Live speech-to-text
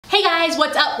Hey guys,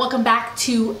 what's up? Welcome back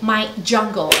to my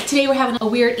jungle. Today we're having a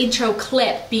weird intro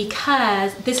clip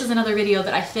because this is another video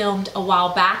that I filmed a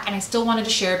while back and I still wanted to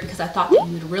share it because I thought that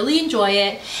you would really enjoy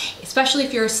it, especially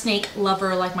if you're a snake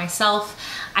lover like myself.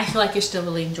 I feel like you'll still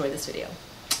really enjoy this video.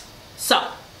 So,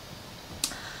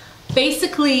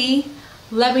 basically,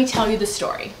 let me tell you the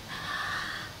story.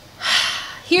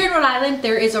 Here in Rhode Island,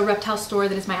 there is a reptile store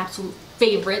that is my absolute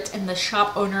favorite and the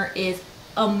shop owner is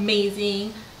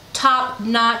amazing. Top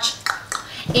notch,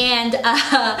 and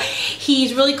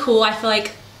he's really cool. I feel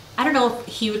like, I don't know if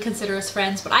he would consider us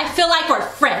friends, but I feel like we're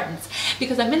friends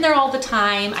because I'm in there all the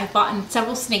time. I've bought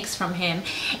several snakes from him,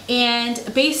 and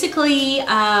basically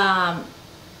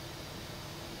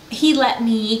he let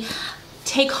me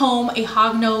take home a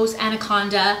hognose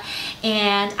anaconda,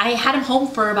 and I had him home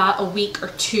for about a week or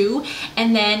two,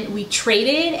 and then we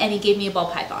traded and he gave me a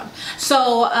ball python.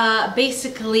 So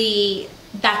basically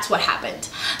that's what happened.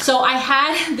 So I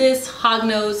had this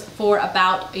hognose for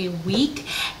about a week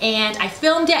and I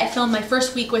filmed it. I filmed my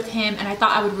first week with him and I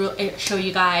thought I would show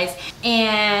you guys,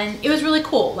 and it was really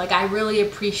cool. Like, I really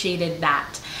appreciated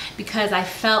that because I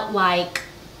felt like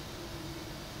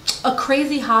a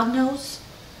crazy hognose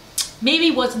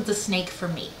maybe wasn't the snake for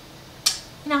me.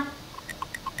 You know,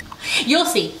 you'll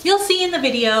see in the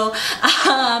video.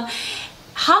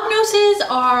 Hognoses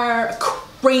are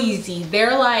crazy.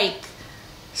 They're like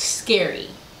scary.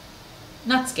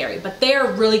 Not scary, but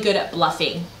they're really good at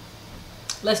bluffing.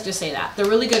 Let's just say that. They're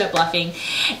really good at bluffing.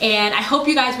 And I hope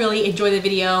you guys really enjoy the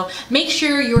video. Make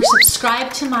sure you're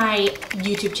subscribed to my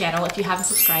YouTube channel if you haven't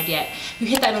subscribed yet. You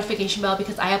hit that notification bell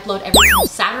because I upload every single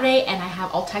Saturday and I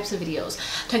have all types of videos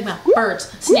talking about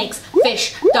birds, snakes,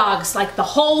 fish, dogs, like the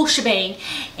whole shebang.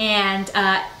 And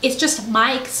it's just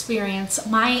my experience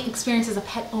as a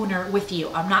pet owner with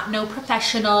you. I'm not no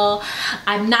professional.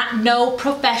 I'm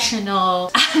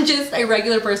just a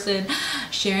regular person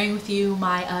sharing with you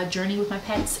my journey with my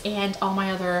pets and all my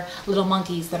other little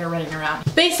monkeys that are running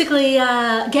around. Basically,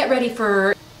 get ready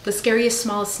for the scariest,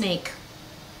 smallest snake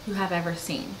you have ever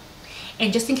seen.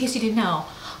 And just in case you didn't know,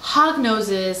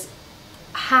 hognoses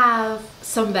have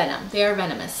some venom. They are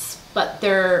venomous, but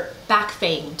they're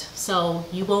back-fanged, so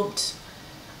you won't,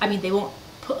 I mean, they won't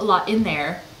put a lot in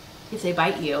there if they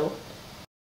bite you.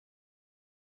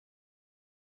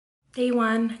 Day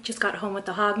one, just got home with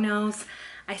the hognose.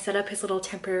 I set up his little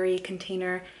temporary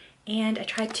container and I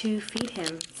tried to feed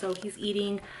him. So he's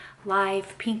eating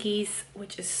live pinkies,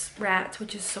 which is rats,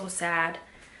 which is so sad.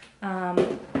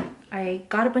 I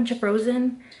got a bunch of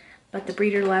frozen, but the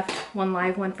breeder left one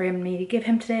live one for him and me to give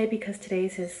him today because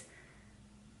today's his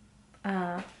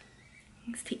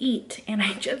things to eat, and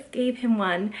I just gave him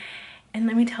one. And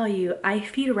let me tell you, I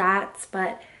feed rats,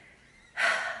 but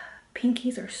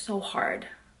pinkies are so hard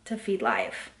to feed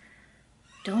live.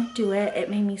 Don't do it.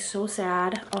 It made me so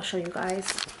sad. I'll show you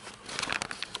guys.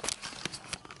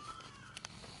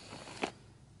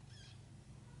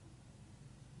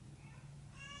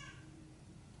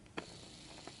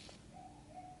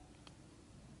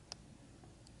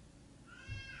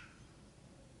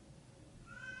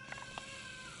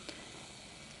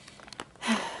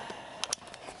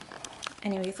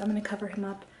 Anyways, I'm gonna cover him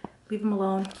up, leave him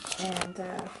alone, and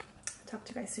talk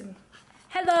to you guys soon.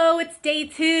 Hello, it's day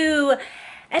 2,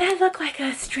 and I look like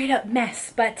a straight up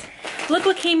mess, but look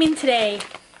what came in today.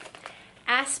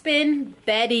 Aspen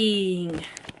Bedding.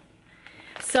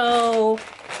 So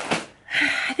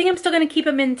I think I'm still gonna keep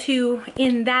him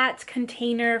in that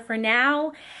container for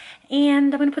now,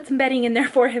 and I'm gonna put some bedding in there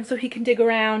for him so he can dig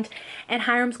around, and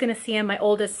Hiram's gonna see him. My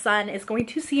oldest son is going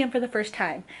to see him for the first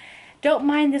time. Don't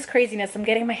mind this craziness. I'm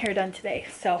getting my hair done today,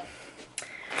 so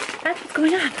that's what's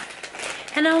going on.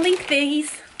 And I'll link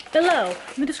these below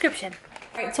in the description.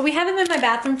 All right, so we have him in my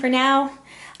bathroom for now.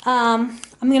 I'm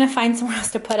gonna find somewhere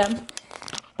else to put him.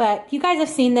 But you guys have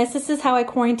seen this. This is how I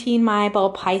quarantine my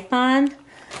ball python.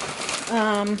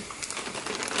 And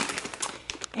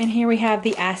here we have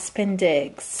the Aspen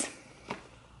Digs.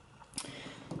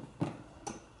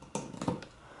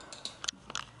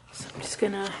 So I'm just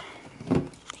gonna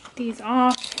take these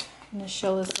off. I'm gonna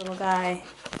show this little guy.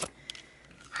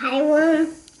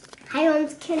 Hiram's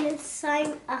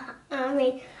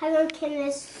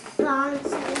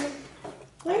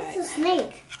Where's the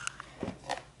snake?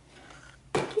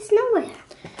 He's nowhere.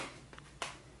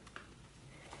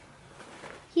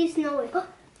 He's nowhere. Oh,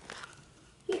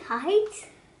 he hides?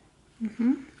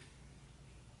 Mm-hmm.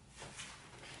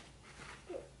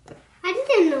 I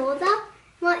didn't know that.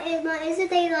 What is it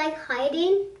they like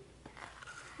hiding?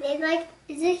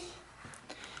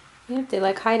 Yep, they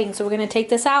like hiding. So we're gonna take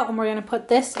this out and we're gonna put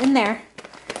this in there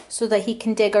so that he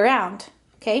can dig around.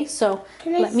 Okay, so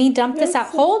let me dump this out.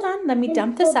 Hold on, let me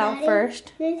dump this out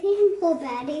first. Can I see him pull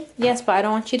Batty? Yes, but I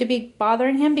don't want you to be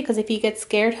bothering him because if he gets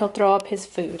scared, he'll throw up his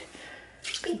food.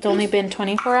 It's only been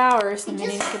 24 hours and we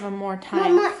need to give him more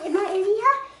time. Mama, you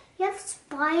have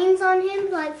spines on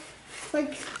him, like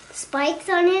spikes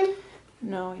on him?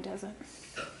 No, he doesn't.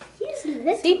 He's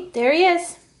little. See, there he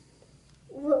is.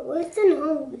 What's the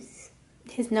nose?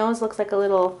 His nose looks like a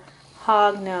little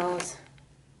hog nose,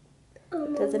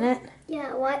 doesn't it?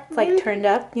 Yeah, what? It's like turned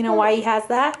up. You know why he has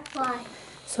that? Why?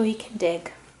 So he can dig.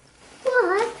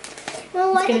 What?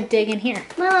 Mama, He's going to dig in here.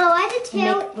 Mama, why the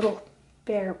tail? Make little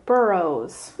bear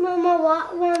burrows. Mama,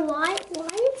 why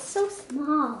it's so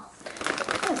small?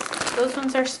 Yes, those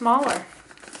ones are smaller.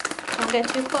 Don't get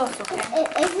too close, okay?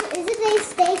 Is it they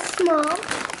stay small?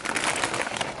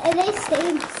 Are they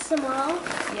stay small?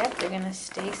 Yep, they're going to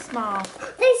stay small.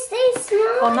 They stay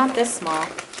small? Well, not this small.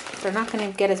 They're not going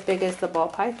to get as big as the ball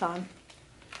python.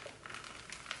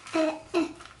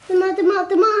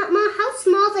 Mama, how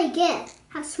small they get?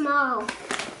 How small?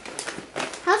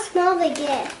 How small they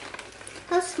get?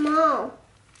 How small?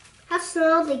 How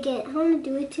small they get? I want to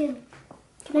do it too.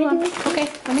 Can I do it? Okay,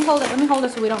 let me hold it. Let me hold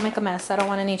it so we don't make a mess. I don't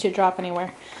want any to drop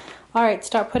anywhere. All right,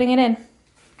 start putting it in.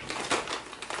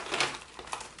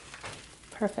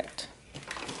 Perfect.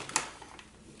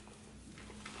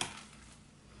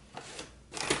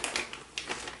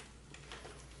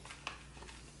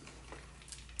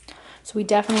 So we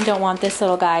definitely don't want this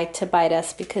little guy to bite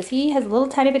us because he has a little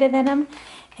tiny bit of venom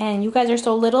and you guys are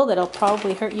so little that it'll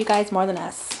probably hurt you guys more than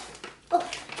us. Oh,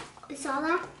 you saw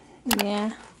that?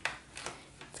 Yeah,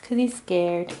 it's because he's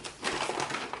scared.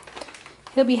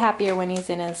 He'll be happier when he's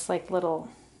in his like little...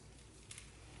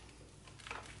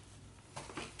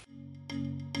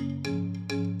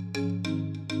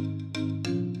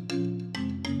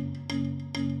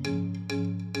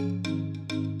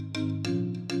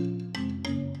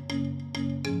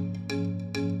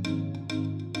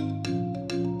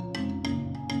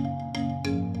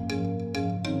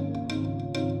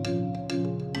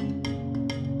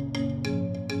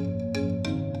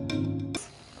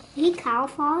 He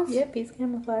camouflage? Yep, he's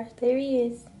camouflaged. There he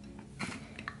is.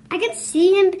 I can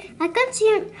see him. I can see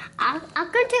him. I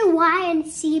can tell why and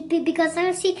see it because I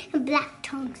can see a black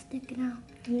tongue sticking out.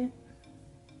 Yeah.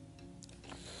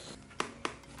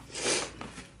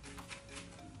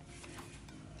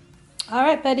 All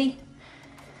right, buddy.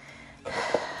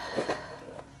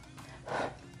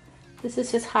 This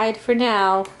is just hide for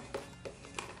now.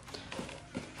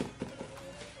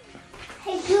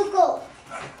 Hey Google.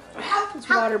 This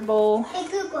water bowl. Hey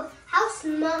Google. How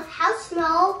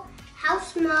small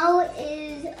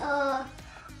is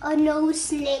a nose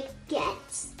snake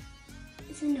gets?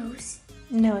 It's a nose.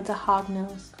 No, it's a hog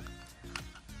nose.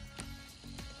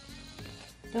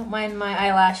 Don't mind my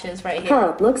eyelashes right here.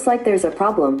 Huh, looks like there's a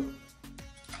problem.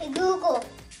 Hey Google.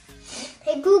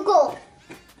 Hey Google.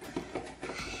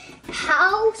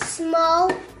 How small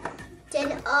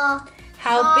did a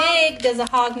How big does a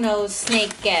hognose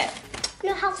snake get?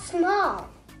 No, how small?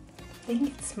 I think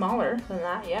it's smaller than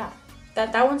that, yeah.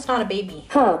 That one's not a baby.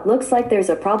 Huh, looks like there's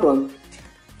a problem.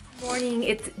 Morning,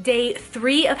 it's day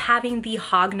 3 of having the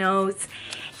hognose.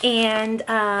 And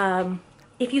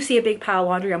if you see a big pile of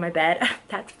laundry on my bed,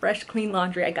 that's fresh, clean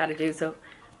laundry I gotta do, so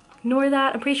ignore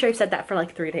that. I'm pretty sure I've said that for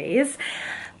like 3 days.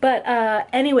 But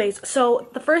anyways, so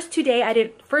the first 2 days I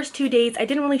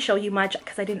didn't really show you much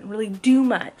because I didn't really do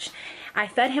much. I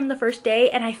fed him the first day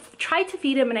and I tried to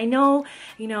feed him, and I know,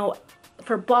 you know,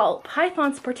 for ball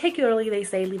pythons particularly, they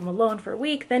say leave him alone for a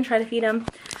week, then try to feed him.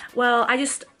 Well, I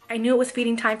knew it was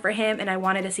feeding time for him and I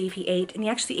wanted to see if he ate, and he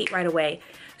actually ate right away.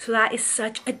 So that is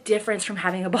such a difference from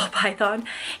having a ball python,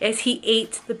 is he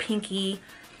ate the pinky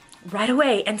right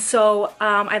away. And so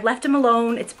I left him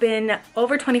alone. It's been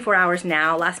over 24 hours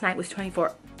now. Last night was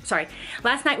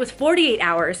 48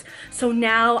 hours. So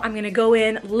now I'm gonna go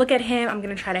in, look at him, I'm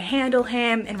gonna try to handle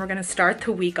him, and we're gonna start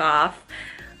the week off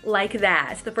like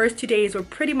that. So the first 2 days were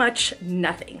pretty much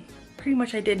nothing. Pretty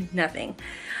much I did nothing,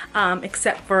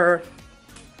 except for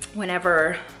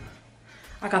whenever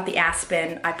I got the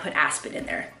Aspen, I put Aspen in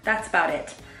there. That's about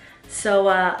it. So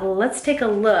let's take a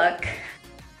look.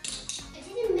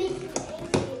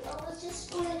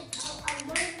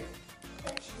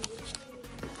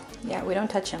 Yeah, we don't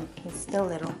touch him. He's still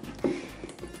little.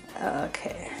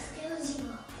 Okay.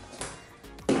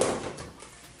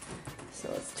 So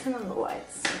let's turn on the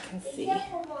lights so you can see.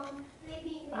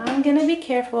 I'm gonna be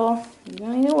careful. You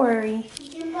don't need to worry.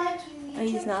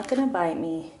 He's not gonna bite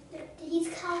me.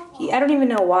 I don't even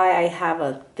know why I have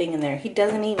a thing in there. He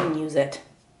doesn't even use it.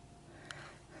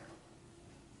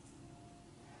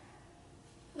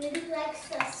 Maybe he likes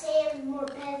the sand more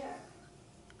better.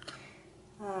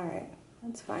 Alright,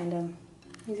 let's find him.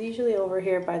 He's usually over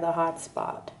here by the hot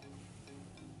spot.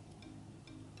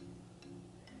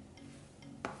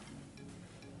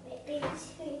 Maybe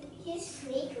he's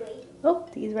sneaky. Oh,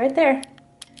 he's right there.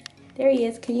 There he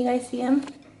is. Can you guys see him?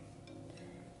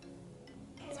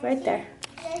 He's right there.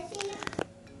 Can I see him?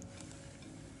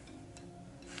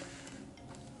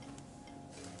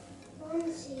 I want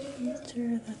to see him.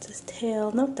 Sure, that's his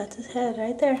tail. Nope, that's his head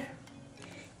right there.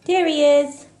 There he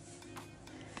is.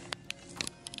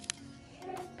 I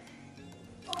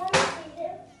want to see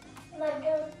him. Like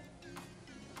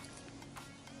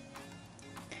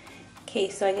Okay,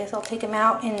 so I guess I'll take him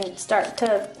out and start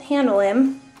to handle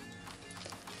him.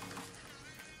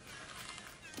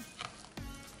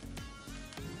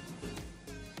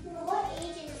 what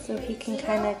age is So he can 0?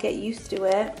 kind of get used to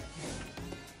it.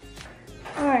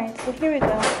 Alright, so here we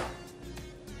go.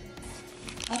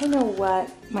 I don't know what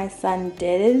my son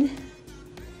did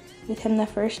with him the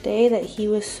first day that he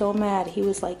was so mad. He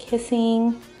was like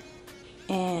hissing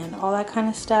and all that kind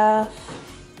of stuff.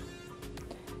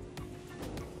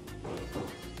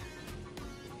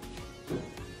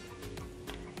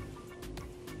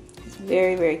 He's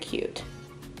very, very cute.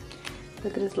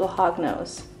 Look at his little hog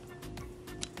nose.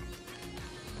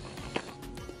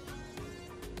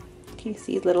 Can you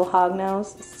see his little hog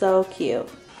nose? So cute. I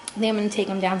think I'm gonna take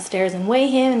him downstairs and weigh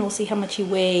him, and we'll see how much he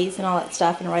weighs and all that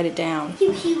stuff and write it down. He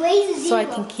weighs a 0. So I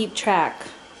can keep track.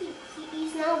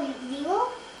 He's now 0?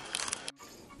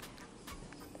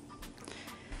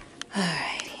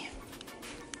 Alrighty.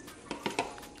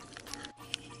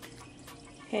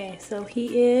 Okay, so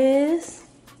he is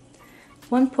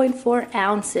 1.4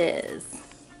 ounces.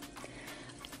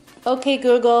 Okay,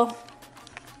 Google.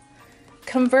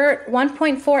 Convert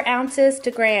 1.4 ounces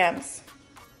to grams.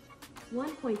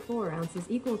 1.4 ounces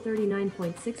equal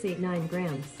 39.689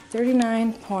 grams.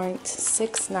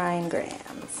 39.69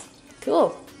 grams.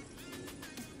 Cool.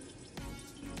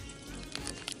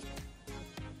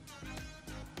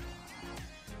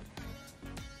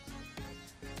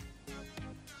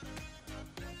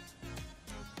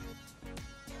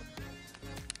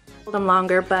 Hold him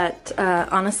longer, but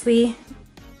honestly,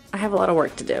 I have a lot of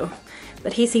work to do.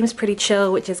 But he seems pretty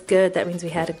chill, which is good. That means we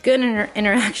had a good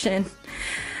interaction.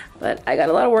 But I got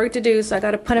a lot of work to do, so I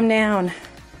got to put him down.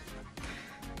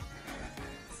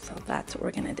 So that's what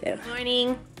we're gonna do.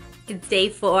 Morning. It's day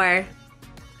 4.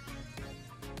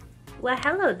 Well,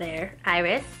 hello there,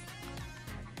 Iris.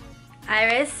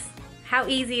 Iris, how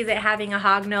easy is it having a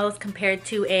hognose compared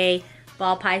to a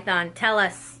ball python? Tell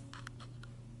us.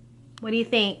 What do you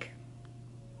think?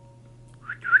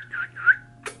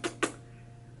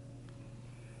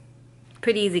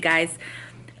 Pretty easy, guys.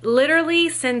 Literally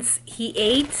since he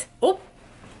ate, oh,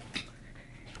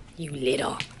 you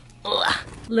little, ugh.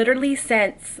 Literally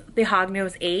since the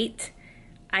hognose ate,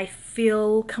 I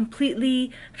feel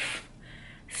completely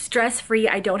stress-free.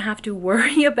 I don't have to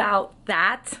worry about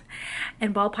that.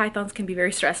 And ball pythons can be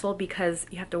very stressful because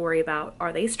you have to worry about,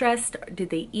 are they stressed? Did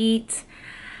they eat?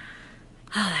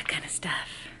 All that kind of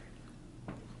stuff.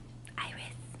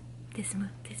 Iris, this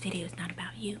video is not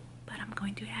about you, but I'm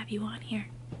going to have you on here.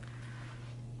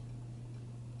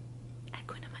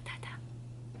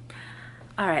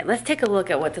 All right, let's take a look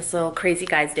at what this little crazy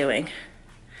guy's doing.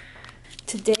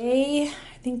 Today,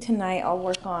 I think tonight I'll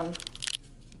work on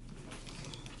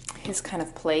his kind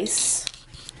of place.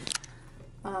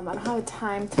 I don't have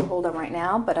time to hold him right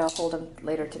now, but I'll hold him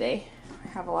later today. I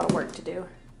have a lot of work to do.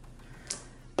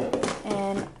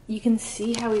 And you can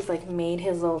see how he's like made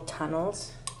his little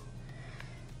tunnels.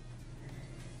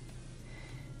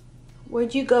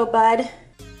 Where'd you go, bud?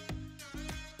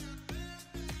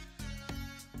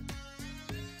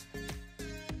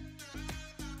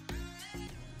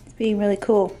 It's being really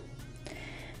cool.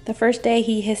 The first day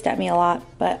he hissed at me a lot,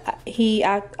 but he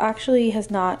actually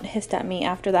has not hissed at me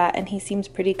after that, and he seems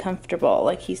pretty comfortable.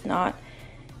 Like, he's not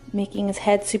making his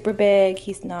head super big.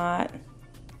 He's not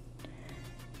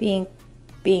being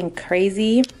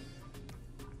crazy.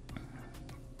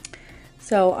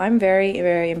 So I'm very,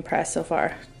 very impressed so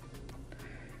far.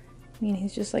 I mean,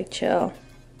 he's just like chill.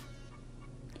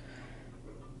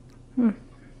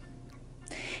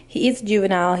 He is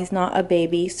juvenile, he's not a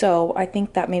baby, so I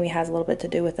think that maybe has a little bit to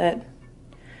do with it.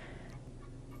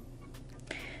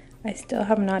 I still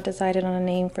have not decided on a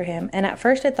name for him. And at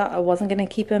first I thought I wasn't going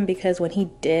to keep him because when he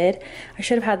did, I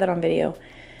should have had that on video.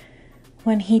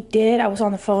 When he did, I was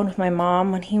on the phone with my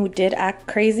mom. When he did act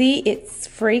crazy, it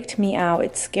freaked me out.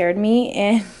 It scared me,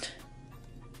 and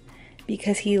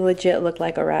because he legit looked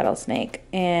like a rattlesnake,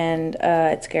 and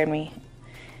it scared me.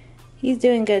 He's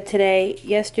doing good today.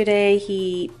 Yesterday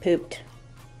he pooped.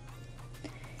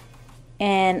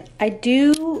 And I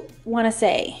do want to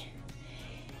say,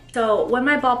 so when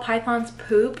my ball pythons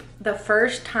poop, the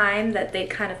first time that they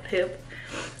kind of poop,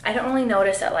 I don't really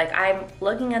notice it. Like, I'm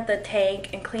looking at the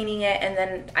tank and cleaning it, and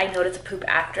then I notice poop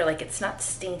after. Like, it's not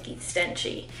stinky,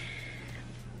 stenchy.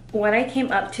 When I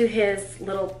came up to his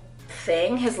little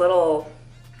thing, his little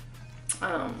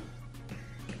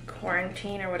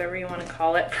quarantine or whatever you want to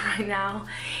call it right now,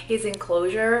 his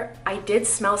enclosure, I did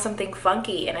smell something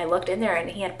funky, and I looked in there and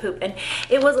he had poop, and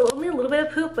it was only a little bit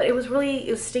of poop, but it was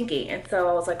stinky. And so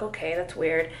I was like, okay, that's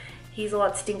weird. He's a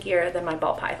lot stinkier than my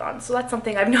ball python. So that's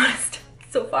something I've noticed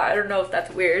so far. I don't know if that's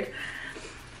weird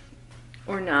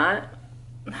or not.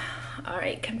 All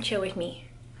right, come chill with me.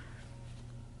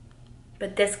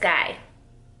 But this guy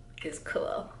is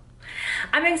cool.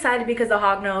 I'm excited because the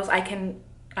hognose, I can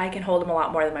hold him a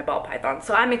lot more than my ball python.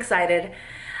 So I'm excited.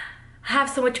 I have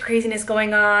so much craziness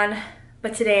going on,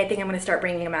 but today I think I'm gonna start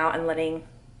bringing him out and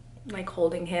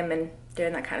holding him and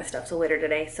doing that kind of stuff. So later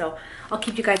today, so I'll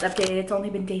keep you guys updated. It's only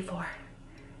been day 4.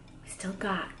 We still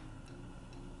got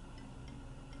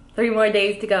 3 more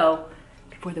days to go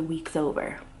before the week's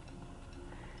over.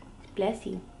 Bless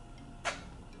you.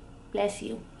 Bless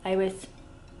you, Iris.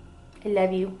 I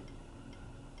love you.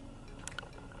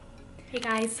 Hey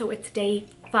guys, so it's day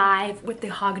 5 with the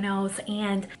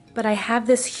hognose, but I have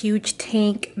this huge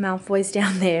tank Malfoy's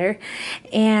down there,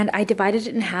 and I divided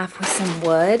it in half with some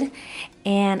wood,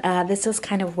 and this is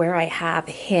kind of where I have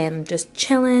him just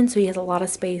chilling, so he has a lot of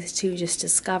space to just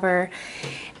discover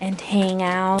and hang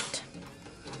out.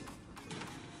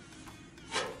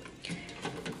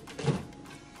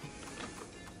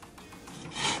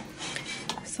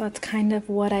 So that's kind of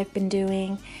what I've been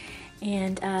doing.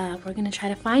 And we're gonna try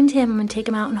to find him. I'm gonna take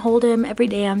him out and hold him. Every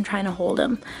day I'm trying to hold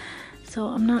him. So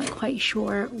I'm not quite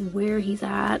sure where he's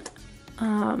at.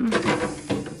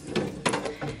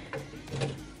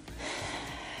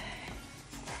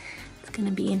 It's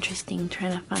gonna be interesting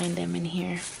trying to find him in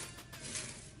here.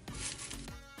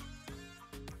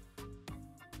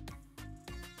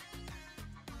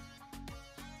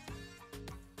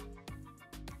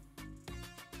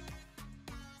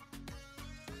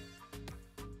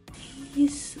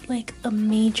 He's like a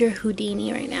major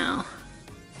Houdini right now.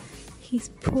 He's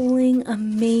pulling a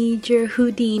major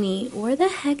Houdini. Where the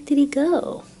heck did he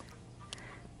go?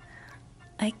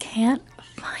 I can't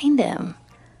find him.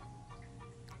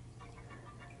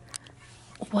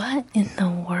 What in the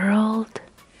world?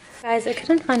 Guys, I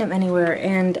couldn't find him anywhere,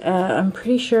 and I'm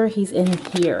pretty sure he's in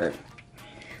here.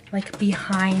 Like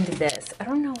behind this. I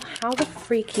don't know how the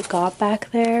freak he got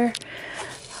back there.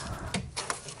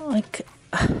 Like...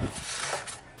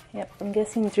 Yep, I'm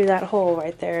guessing through that hole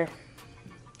right there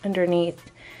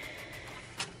underneath.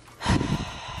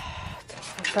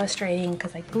 It's frustrating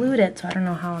because I glued it, so I don't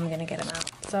know how I'm gonna get him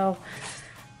out. So,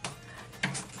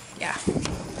 yeah.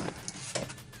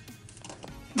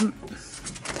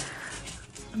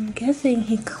 I'm guessing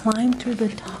he climbed through the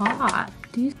top.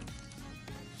 Can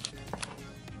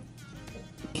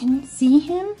you see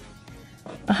him?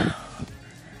 Like,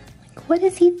 what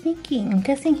is he thinking? I'm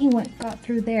guessing he got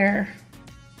through there.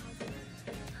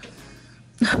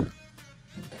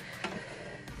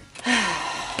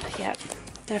 Yep,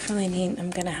 definitely I'm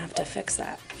gonna have to fix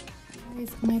that. Guys,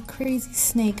 my crazy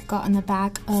snake got in the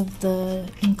back of the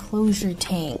enclosure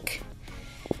tank.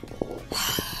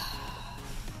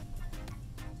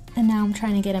 And now I'm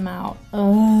trying to get him out.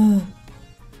 Oh,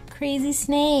 crazy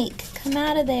snake, come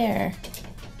out of there.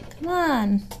 Come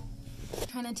on.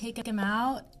 Trying to take him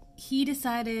out. He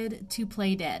decided to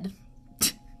play dead.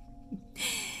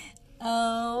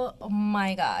 Oh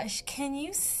my gosh, can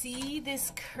you see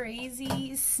this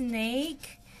crazy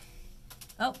snake?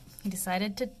 Oh, he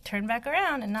decided to turn back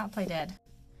around and not play dead.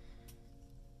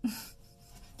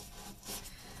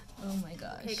 Oh my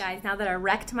gosh. Hey guys, now that I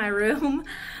wrecked my room,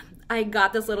 I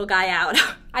got this little guy out.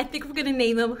 I think we're gonna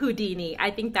name him Houdini. I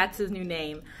think that's his new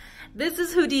name. This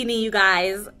is Houdini, you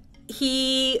guys.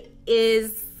 He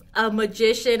is a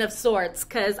magician of sorts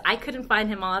because I couldn't find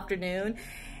him all afternoon.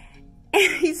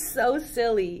 And he's so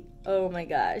silly. Oh my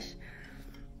gosh.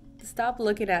 Stop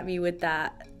looking at me with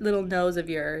that little nose of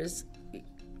yours.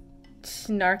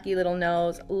 Snarky little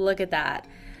nose. Look at that.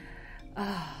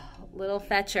 Oh, little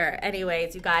fetcher.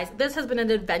 Anyways, you guys, this has been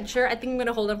an adventure. I think I'm going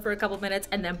to hold him for a couple minutes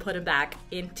and then put him back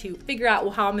into, figure out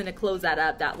how I'm going to close that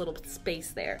up, that little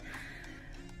space there.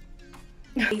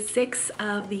 Day 6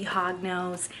 of the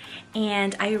hognose,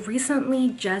 and I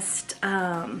recently just,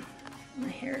 my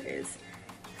hair is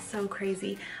so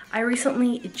crazy. I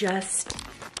recently just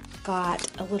got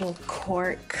a little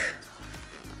cork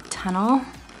tunnel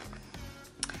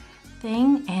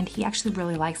thing, and he actually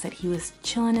really likes it. He was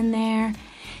chilling in there,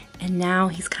 and now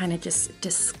he's kind of just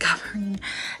discovering,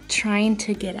 trying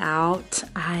to get out.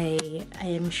 I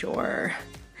am sure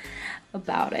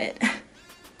about it.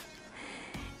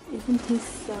 Isn't he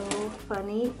so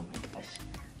funny? Oh my gosh.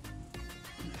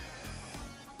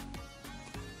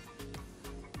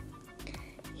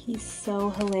 He's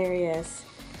so hilarious.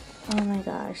 Oh my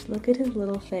gosh, look at his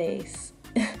little face.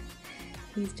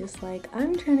 He's just like,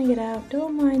 I'm trying to get out,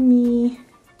 don't mind me.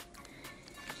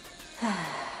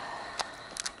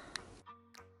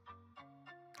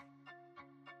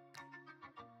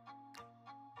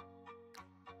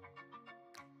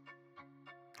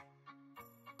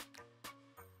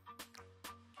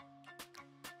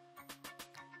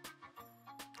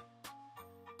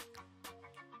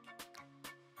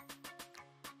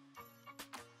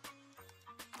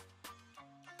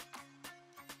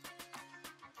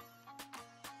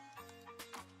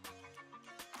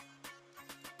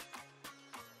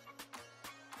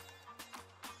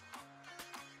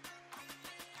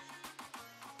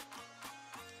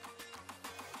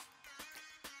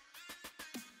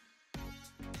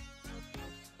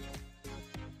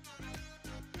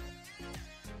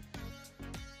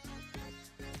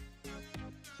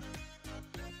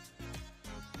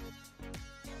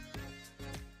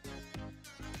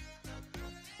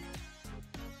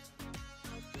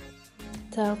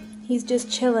 So he's just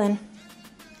chilling.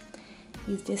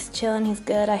 He's just chilling, he's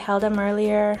good. I held him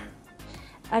earlier.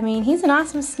 I mean, he's an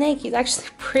awesome snake. He's actually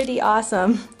pretty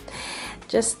awesome.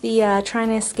 Just the trying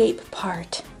to escape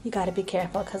part. You gotta be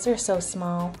careful because they're so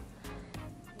small.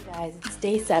 Hey guys, it's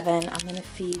day 7. I'm gonna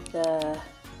feed the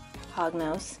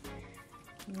hognose.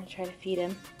 I'm gonna try to feed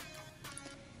him.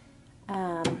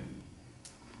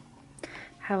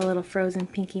 Have a little frozen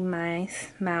pinky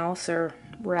mouse or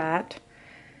rat.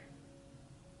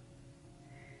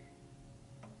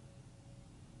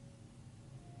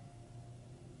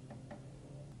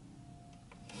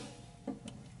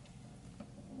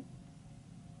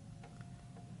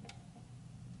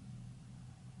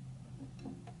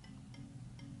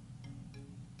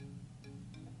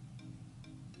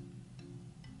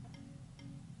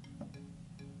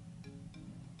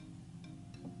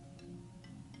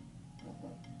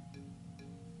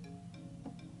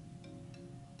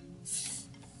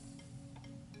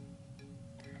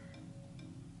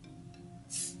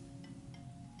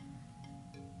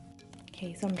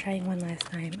 Okay, so I'm trying one last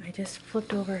time. I just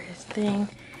flipped over his thing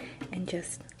and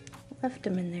just left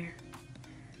him in there.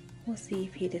 We'll see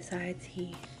if he decides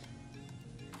he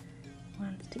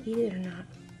wants to eat it or not.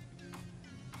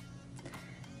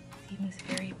 He was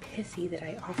very pissy that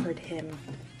I offered him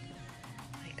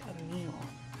like a meal.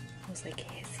 I was like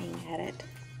hissing at it.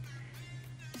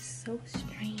 So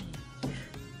strange.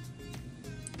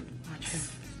 Watch him,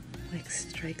 like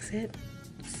strikes it.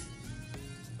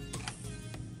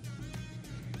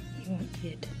 Won't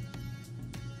eat.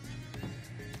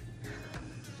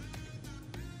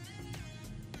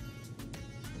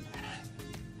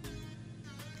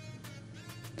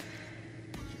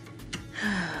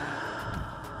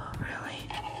 Really?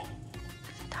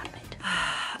 Stop it.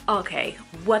 Okay,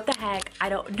 what the heck? I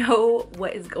don't know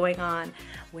what is going on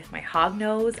with my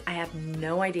hognose. I have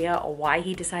no idea why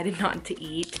he decided not to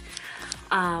eat.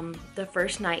 The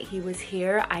first night he was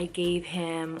here, I gave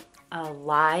him a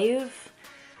live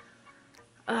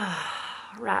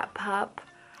rat pup.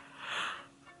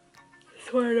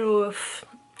 So I don't know if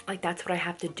like that's what I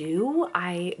have to do.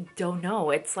 I don't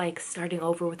know. It's like starting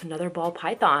over with another ball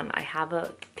python. I have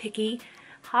a picky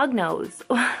hognose.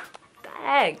 What the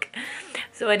heck?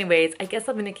 So anyways, I guess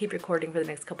I'm gonna keep recording for the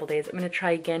next couple days. I'm gonna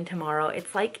try again tomorrow.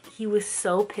 It's like he was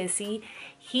so pissy.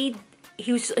 He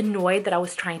was just annoyed that I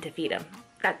was trying to feed him.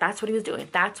 That's what he was doing.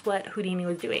 That's what Houdini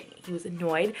was doing. He was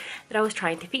annoyed that I was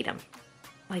trying to feed him.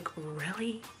 Like,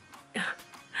 really?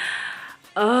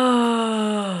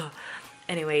 Oh.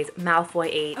 Anyways, Malfoy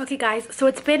ate. Okay guys, so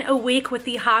it's been a week with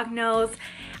the hognose.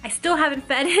 I still haven't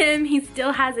fed him. He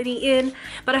still hasn't eaten.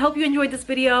 But I hope you enjoyed this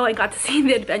video and got to see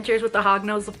the adventures with the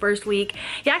hognose the first week.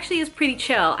 He actually is pretty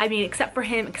chill. I mean, except for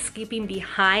him escaping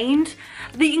behind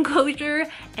the enclosure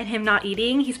and him not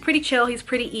eating. He's pretty chill. He's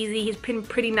pretty easy. He's been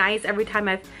pretty nice every time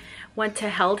I've went to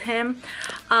held him.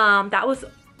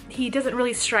 He doesn't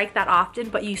really strike that often,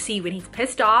 but you see when he's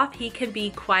pissed off, he can be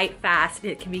quite fast.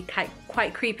 It can be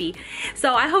quite creepy.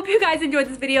 So I hope you guys enjoyed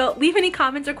this video. Leave any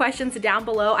comments or questions down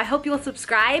below. I hope you'll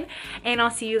subscribe, and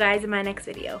I'll see you guys in my next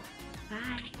video.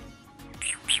 Bye.